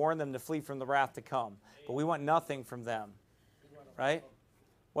them and warn them to flee from the wrath to come. But we want nothing from them. Right?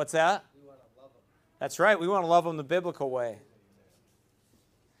 What's that? That's right. We want to love them the biblical way.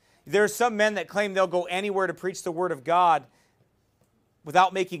 There are some men that claim they'll go anywhere to preach the Word of God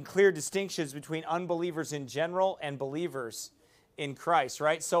without making clear distinctions between unbelievers in general and believers in Christ,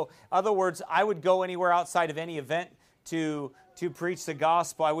 right? So, in other words, I would go anywhere outside of any event to preach the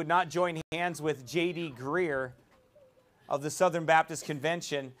gospel. I would not join hands with J.D. Greer of the Southern Baptist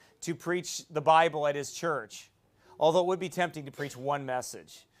Convention to preach the Bible at his church. Although it would be tempting to preach one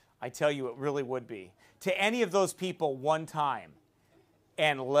message. I tell you, it really would be. To any of those people one time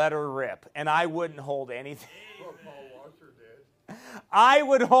and let her rip. And I wouldn't hold anything. I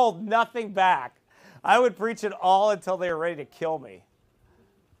would hold nothing back. I would preach it all until they were ready to kill me.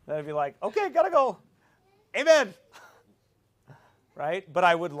 Then I'd be like, okay, gotta go. Amen. Right? But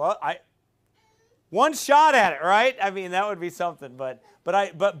I would love, one shot at it, right? I mean, that would be something. But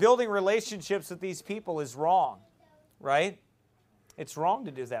building relationships with these people is wrong, right? It's wrong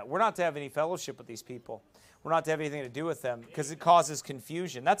to do that. We're not to have any fellowship with these people. We're not to have anything to do with them because it causes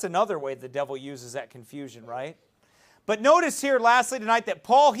confusion. That's another way the devil uses that confusion, right? But notice here, lastly tonight, that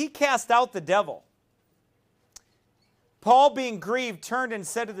Paul, he cast out the devil. Paul, being grieved, turned and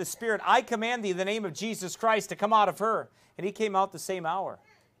said to the Spirit, I command thee in the name of Jesus Christ to come out of her. And he came out the same hour.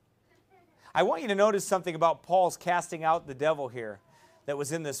 I want you to notice something about Paul's casting out the devil here that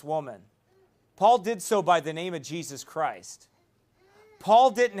was in this woman. Paul did so by the name of Jesus Christ. Paul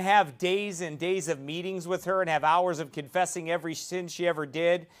didn't have days and days of meetings with her and have hours of confessing every sin she ever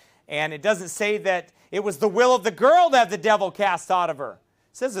did. And it doesn't say that it was the will of the girl to have the devil cast out of her.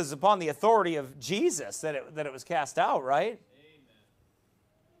 It says it's upon the authority of Jesus that it was cast out, right?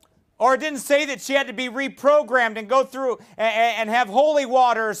 Or it didn't say that she had to be reprogrammed and go through and have holy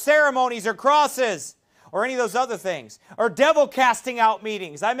water or ceremonies or crosses or any of those other things. Or devil casting out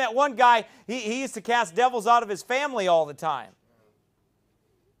meetings. I met one guy, he used to cast devils out of his family all the time.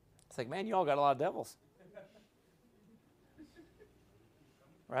 It's like, man, you all got a lot of devils.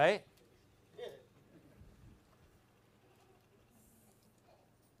 Right?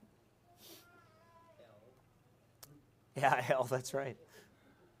 Yeah, hell, that's right.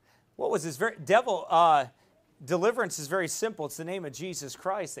 What was this deliverance is very simple. It's the name of Jesus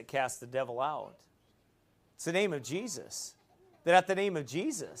Christ that casts the devil out. It's the name of Jesus. That at the name of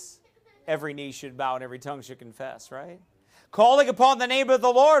Jesus, every knee should bow and every tongue should confess, right? Calling upon the name of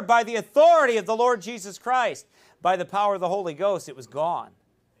the Lord by the authority of the Lord Jesus Christ, by the power of the Holy Ghost, it was gone.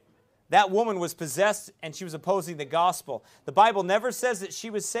 That woman was possessed and she was opposing the gospel. The Bible never says that she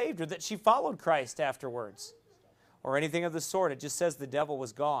was saved or that she followed Christ afterwards or anything of the sort. It just says the devil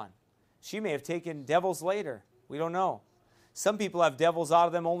was gone. She may have taken devils later. We don't know. Some people have devils out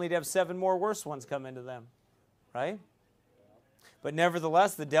of them only to have 7 more worse ones come into them. Right? But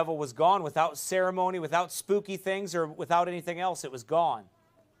nevertheless, the devil was gone without ceremony, without spooky things, or without anything else. It was gone.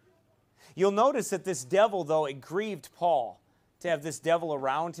 You'll notice that this devil, though, it grieved Paul to have this devil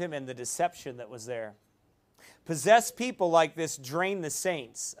around him and the deception that was there. Possessed people like this drain the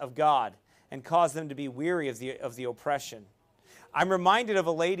saints of God and cause them to be weary of the oppression. I'm reminded of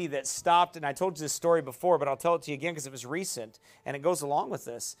a lady that stopped, and I told you this story before, but I'll tell it to you again because it was recent, and it goes along with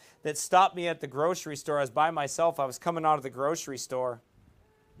this, that stopped me at the grocery store. I was by myself. I was coming out of the grocery store,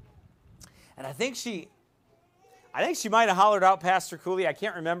 and I think she might have hollered out Pastor Cooley. I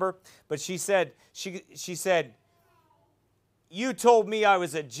can't remember, but she said, you told me I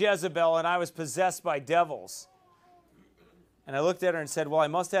was a Jezebel and I was possessed by devils. And I looked at her and said, well, I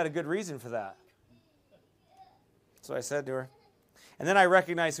must have had a good reason for that. So I said to her. And then I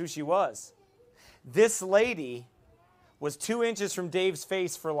recognized who she was. This lady was 2 inches from Dave's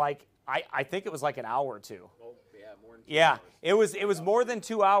face for like, I think it was like an hour or two. Oh, yeah, more than 2 Yeah, hours. it was more than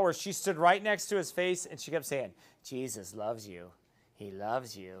 2 hours. She stood right next to his face and she kept saying, Jesus loves you. He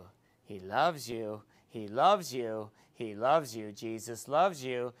loves you. He loves you. He loves you. He loves you. Jesus loves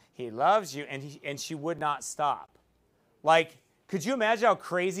you. He loves you. And she would not stop. Like, could you imagine how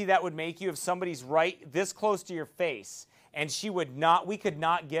crazy that would make you if somebody's right this close to your face and we could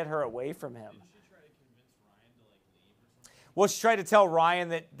not get her away from him? Did she try to convince Ryan to like leave or something? Well, she tried to tell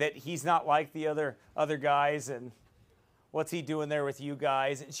Ryan that he's not like the other guys and what's he doing there with you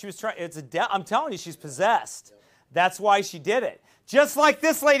guys? And she was trying. I'm telling you, she's possessed. That's why she did it. Just like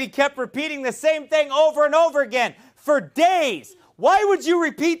this lady kept repeating the same thing over and over again for days. Why would you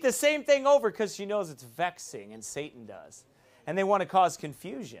repeat the same thing over? Because she knows it's vexing, and Satan does. And they want to cause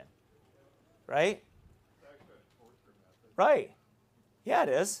confusion. right? Right. Yeah, it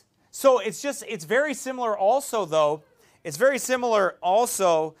is. So it's very similar also, though. It's very similar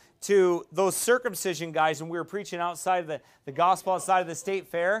also to those circumcision guys when we were preaching outside of the gospel outside of the state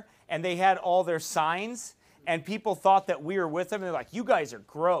fair, and they had all their signs, and people thought that we were with them. And they're like, you guys are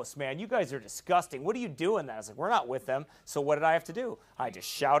gross, man. You guys are disgusting. What are you doing that? I was like, we're not with them. So what did I have to do? I just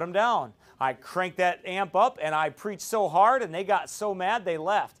shout them down. I cranked that amp up, and I preached so hard, and they got so mad they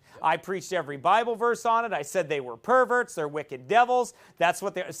left. I preached every Bible verse on it. I said they were perverts. They're wicked devils. That's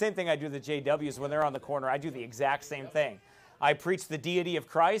what they're, same thing I do to the JWs when they're on the corner. I do the exact same thing. I preach the deity of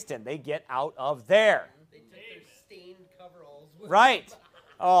Christ, and they get out of there. They took their stained coveralls with Right.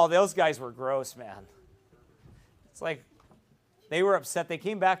 Oh, those guys were gross, man. It's like they were upset. They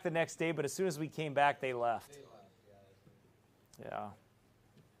came back the next day, but as soon as we came back, they left. Yeah.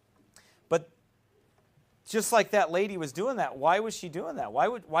 But just like that lady was doing that, why was she doing that?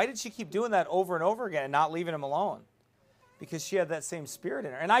 Why did she keep doing that over and over again and not leaving him alone? Because she had that same spirit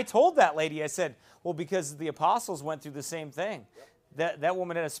in her. And I told that lady, I said, well, because the apostles went through the same thing. That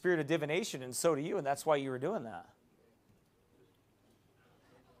woman had a spirit of divination, and so do you, and that's why you were doing that.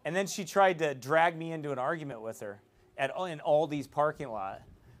 And then she tried to drag me into an argument with her in Aldi's parking lot,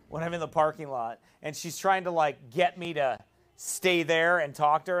 when I'm in the parking lot. And she's trying to, like, get me to stay there and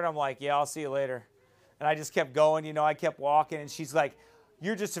talk to her. And I'm like, yeah, I'll see you later. And I just kept going, you know, I kept walking. And she's like,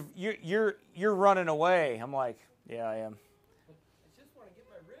 you're running away. I'm like, yeah, I am. I just want to get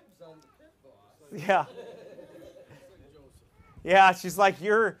my ribs on the pit boss. Yeah. Yeah, she's like,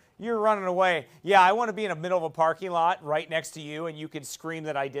 you're running away. Yeah, I want to be in the middle of a parking lot right next to you, and you can scream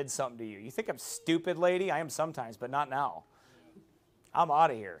that I did something to you. You think I'm stupid, lady? I am sometimes, but not now. I'm out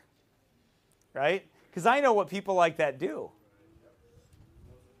of here. Right? Because I know what people like that do.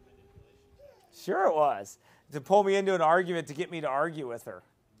 Sure it was. To pull me into an argument to get me to argue with her.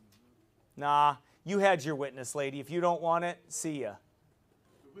 Nah, you had your witness, lady. If you don't want it, see ya.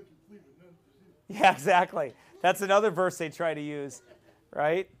 Yeah, exactly. That's another verse they try to use,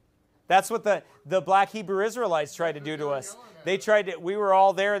 right? That's what the black Hebrew Israelites tried to do to us. They tried to, we were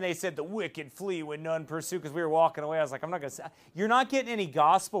all there, and they said, the wicked flee when none pursue, because we were walking away. I was like, I'm not going to say, you're not getting any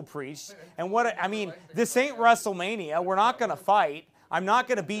gospel preached. And I mean, this ain't WrestleMania. We're not going to fight. I'm not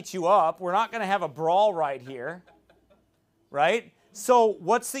going to beat you up. We're not going to have a brawl right here, right? So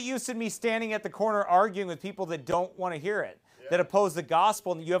what's the use in me standing at the corner arguing with people that don't want to hear it, that oppose the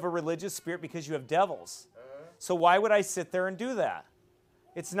gospel, and you have a religious spirit because you have devils? So why would I sit there and do that?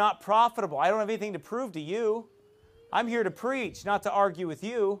 It's not profitable. I don't have anything to prove to you. I'm here to preach, not to argue with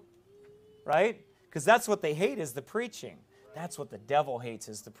you, right? Because that's what they hate is the preaching. That's what the devil hates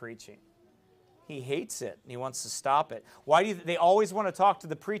is the preaching. He hates it, and he wants to stop it. Why do they always want to talk to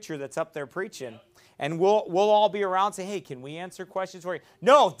the preacher that's up there preaching? And we'll all be around and say, hey, can we answer questions for you?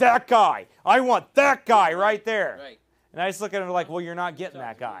 No, that guy. I want that guy right there. Right. And I just look at him like, well, you're not getting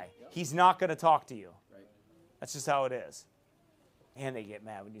that guy. He's not going to talk to you. That's just how it is. And they get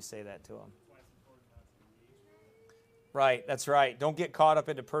mad when you say that to them. Right, that's right. Don't get caught up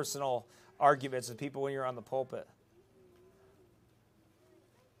into personal arguments with people when you're on the pulpit.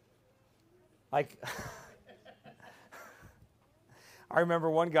 Like, I remember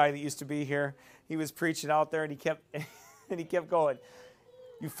one guy that used to be here. He was preaching out there, and he kept going,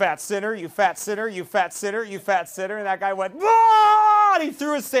 you fat sinner, you fat sinner, you fat sinner, you fat sinner. And that guy went, "Ah!" And he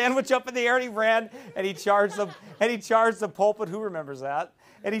threw his sandwich up in the air, and he ran, and he charged the pulpit. Who remembers that?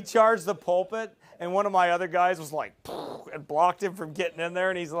 And he charged the pulpit, and one of my other guys was like, and blocked him from getting in there,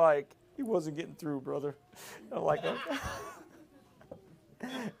 and he's like, he wasn't getting through, brother. And I'm like, okay.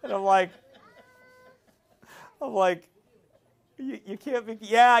 And I'm like, you can't be,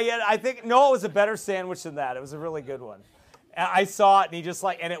 yeah, I think, no, it was a better sandwich than that. It was a really good one. And I saw it, and he just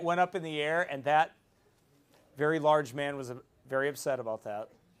like, and it went up in the air, and that very large man was very upset about that.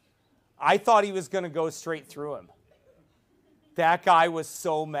 I thought he was going to go straight through him. That guy was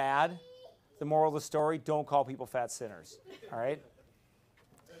so mad. The moral of the story, don't call people fat sinners, all right?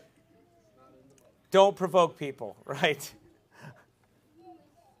 Don't provoke people, right?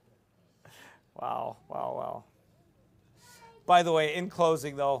 Wow. By the way, in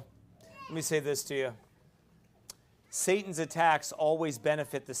closing, though, let me say this to you. Satan's attacks always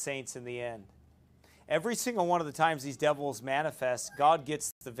benefit the saints in the end. Every single one of the times these devils manifest, God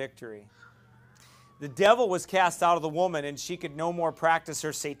gets the victory. The devil was cast out of the woman, and she could no more practice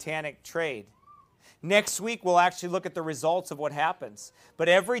her satanic trade. Next week, we'll actually look at the results of what happens. But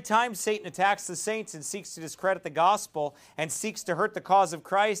every time Satan attacks the saints and seeks to discredit the gospel and seeks to hurt the cause of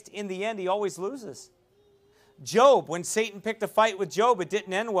Christ, in the end, he always loses. Job, when Satan picked a fight with Job, it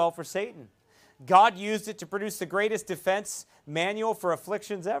didn't end well for Satan. God used it to produce the greatest defense manual for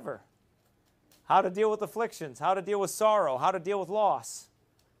afflictions ever. how to deal with afflictions, how to deal with sorrow, how to deal with loss,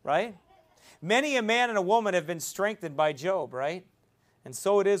 right? Many a man and a woman have been strengthened by Job, right? And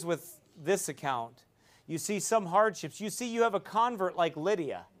so it is with this account. You see some hardships. You see you have a convert like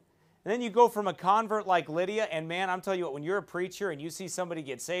Lydia. And then you go from a convert like Lydia, and man, I'm telling you what, when you're a preacher and you see somebody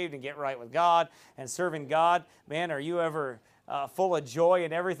get saved and get right with God and serving God, man, are you ever full of joy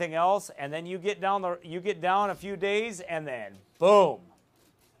and everything else? And then you get down a few days, and then boom,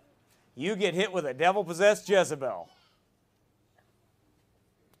 you get hit with a devil-possessed Jezebel.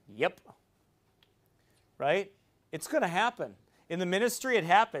 Yep. Right? It's going to happen. In the ministry, it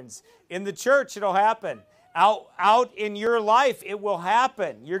happens. In the church, it'll happen. Out in your life, it will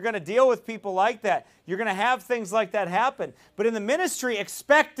happen. You're going to deal with people like that. You're going to have things like that happen. But in the ministry,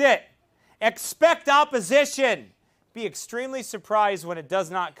 expect it. Expect opposition. Be extremely surprised when it does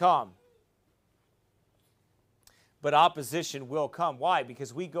not come. But opposition will come. Why?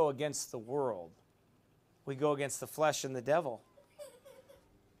 Because we go against the world. We go against the flesh and the devil.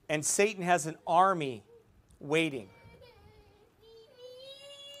 And Satan has an army waiting.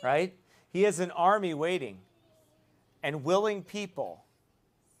 Right? He has an army waiting and willing people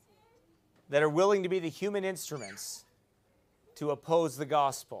that are willing to be the human instruments to oppose the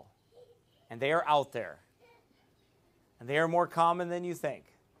gospel. And they are out there. And they are more common than you think.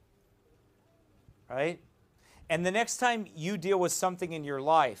 Right? And the next time you deal with something in your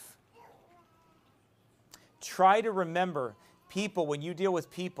life, try to remember people, when you deal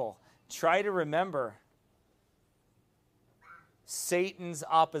with people, try to remember Satan's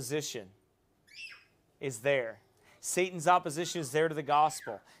opposition is there. Satan's opposition is there to the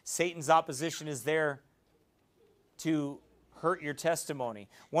gospel. Satan's opposition is there to hurt your testimony.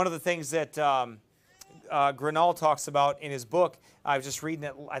 One of the things that Grinnell talks about in his book, I was just reading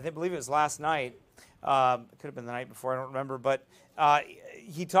it, I believe it was last night. It could have been the night before, I don't remember. But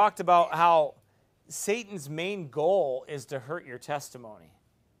he talked about how Satan's main goal is to hurt your testimony.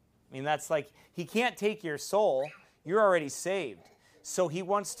 I mean, that's like, he can't take your soul. You're already saved. So he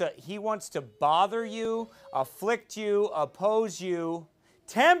wants to bother you, afflict you, oppose you,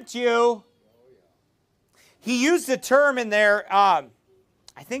 tempt you. He used a term in there, I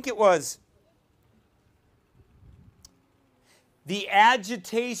think it was the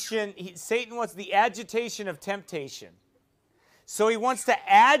agitation. Satan wants the agitation of temptation. So he wants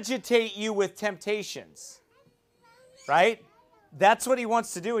to agitate you with temptations. Right? That's what he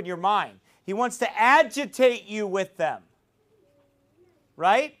wants to do in your mind. He wants to agitate you with them.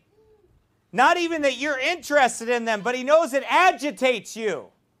 Right? Not even that you're interested in them, but he knows it agitates you.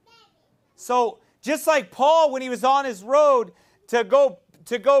 So just like Paul, when he was on his road to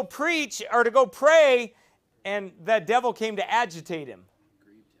go preach or to go pray, and that devil came to agitate him.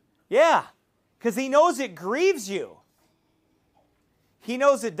 Yeah, because he knows it grieves you. He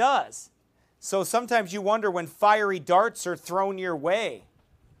knows it does. So sometimes you wonder when fiery darts are thrown your way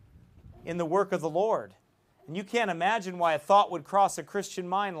in the work of the Lord. And you can't imagine why a thought would cross a Christian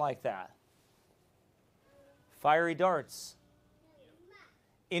mind like that. Fiery darts.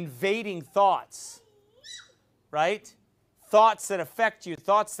 Invading thoughts. Right? Thoughts that affect you.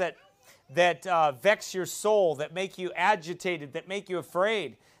 Thoughts that vex your soul. That make you agitated. That make you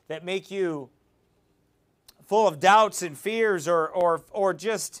afraid. That make you full of doubts and fears. Or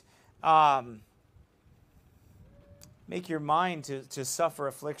just make your mind to suffer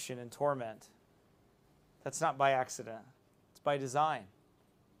affliction and torment. That's not by accident. It's by design.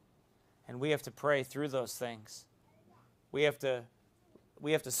 And we have to pray through those things. We have to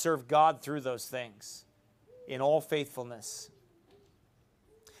serve God through those things in all faithfulness.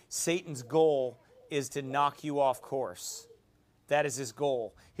 Satan's goal is to knock you off course. That is his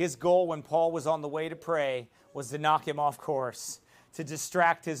goal. His goal when Paul was on the way to pray was to knock him off course, to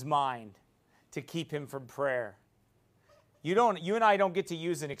distract his mind, to keep him from prayer. You and I don't get to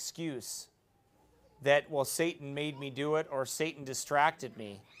use an excuse that, well, Satan made me do it or Satan distracted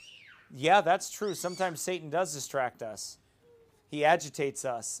me. Yeah, that's true. Sometimes Satan does distract us. He agitates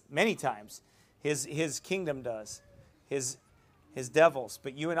us many times. His kingdom does. His devils.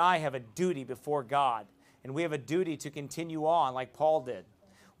 But you and I have a duty before God. And we have a duty to continue on like Paul did.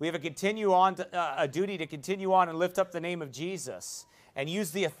 We have a duty to continue on and lift up the name of Jesus and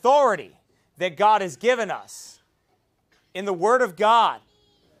use the authority that God has given us in the Word of God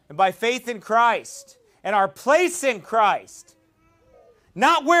and by faith in Christ and our place in Christ.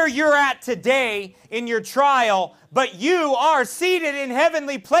 Not where you're at today in your trial, but you are seated in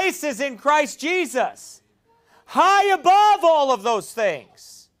heavenly places in Christ Jesus. High above all of those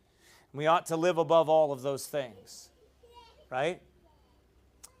things. We ought to live above all of those things. Right?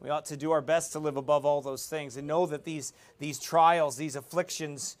 We ought to do our best to live above all those things and know that these trials, these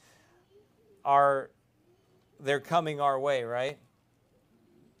afflictions they're coming our way, right?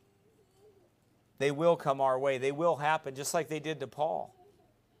 They will come our way. They will happen just like they did to Paul.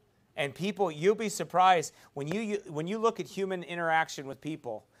 And people, you'll be surprised when you look at human interaction with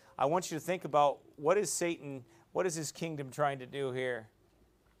people. I want you to think about what is Satan, what is his kingdom trying to do here?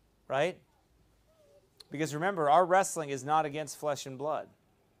 Right? Because remember, our wrestling is not against flesh and blood.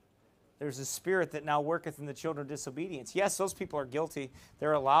 There's a spirit that now worketh in the children of disobedience. Yes, those people are guilty.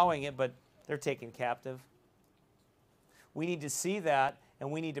 They're allowing it, but they're taken captive. We need to see that,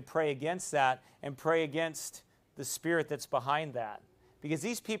 and we need to pray against that and pray against the spirit that's behind that. Because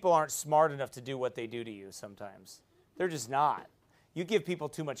these people aren't smart enough to do what they do to you sometimes. They're just not. You give people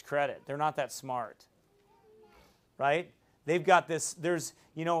too much credit. They're not that smart. Right? They've got this,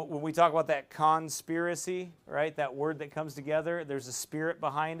 when we talk about that conspiracy, right? That word that comes together, there's a spirit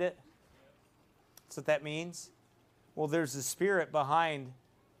behind it. That's what that means. Well, there's a spirit behind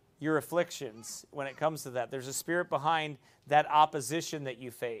your afflictions when it comes to that. There's a spirit behind that opposition that you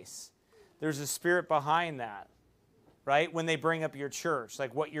face. There's a spirit behind that, right? When they bring up your church,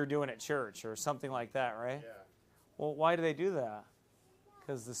 like what you're doing at church or something like that, right? Yeah. Well, why do they do that?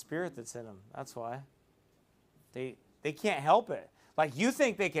 Because the spirit that's in them. That's why. They can't help it. Like you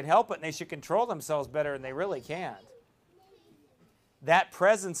think they can help it and they should control themselves better, and they really can't. That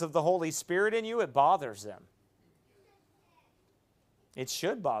presence of the Holy Spirit in you, it bothers them. It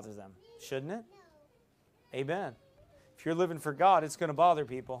should bother them, shouldn't it? Amen. If you're living for God, it's going to bother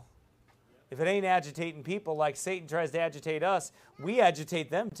people. If it ain't agitating people like Satan tries to agitate us, we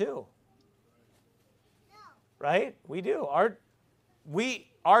agitate them too. Right? We do.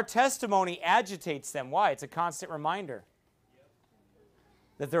 Our testimony agitates them. Why? It's a constant reminder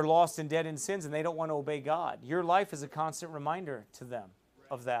that they're lost and dead in sins and they don't want to obey God. Your life is a constant reminder to them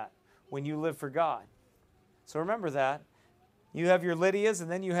of that when you live for God. So remember that. You have your Lydias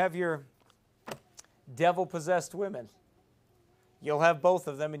and then you have your devil-possessed women. You'll have both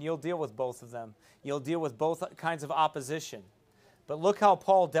of them and you'll deal with both of them. You'll deal with both kinds of opposition. But look how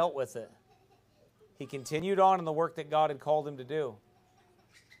Paul dealt with it. He continued on in the work that God had called him to do.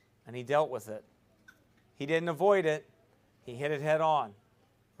 And he dealt with it. He didn't avoid it. He hit it head on.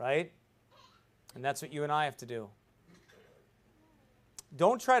 Right? And that's what you and I have to do.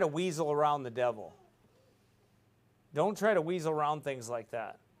 Don't try to weasel around the devil. Don't try to weasel around things like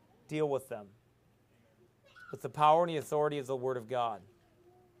that. Deal with them with the power and the authority of the Word of God.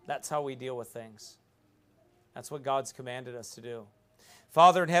 That's how we deal with things. That's what God's commanded us to do.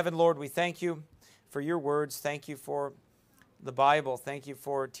 Father in heaven, Lord, we thank you for your words. Thank you for the Bible. Thank you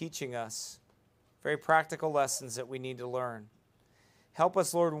for teaching us very practical lessons that we need to learn. Help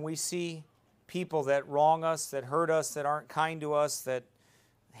us, Lord, when we see people that wrong us, that hurt us, that aren't kind to us, that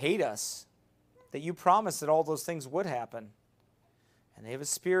hate us, that you promised that all those things would happen. And they have a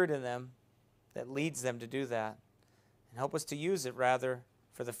spirit in them that leads them to do that. And help us to use it, rather,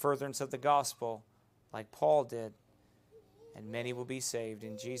 for the furtherance of the gospel, like Paul did. And many will be saved.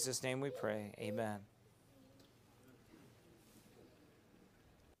 In Jesus' name we pray. Amen.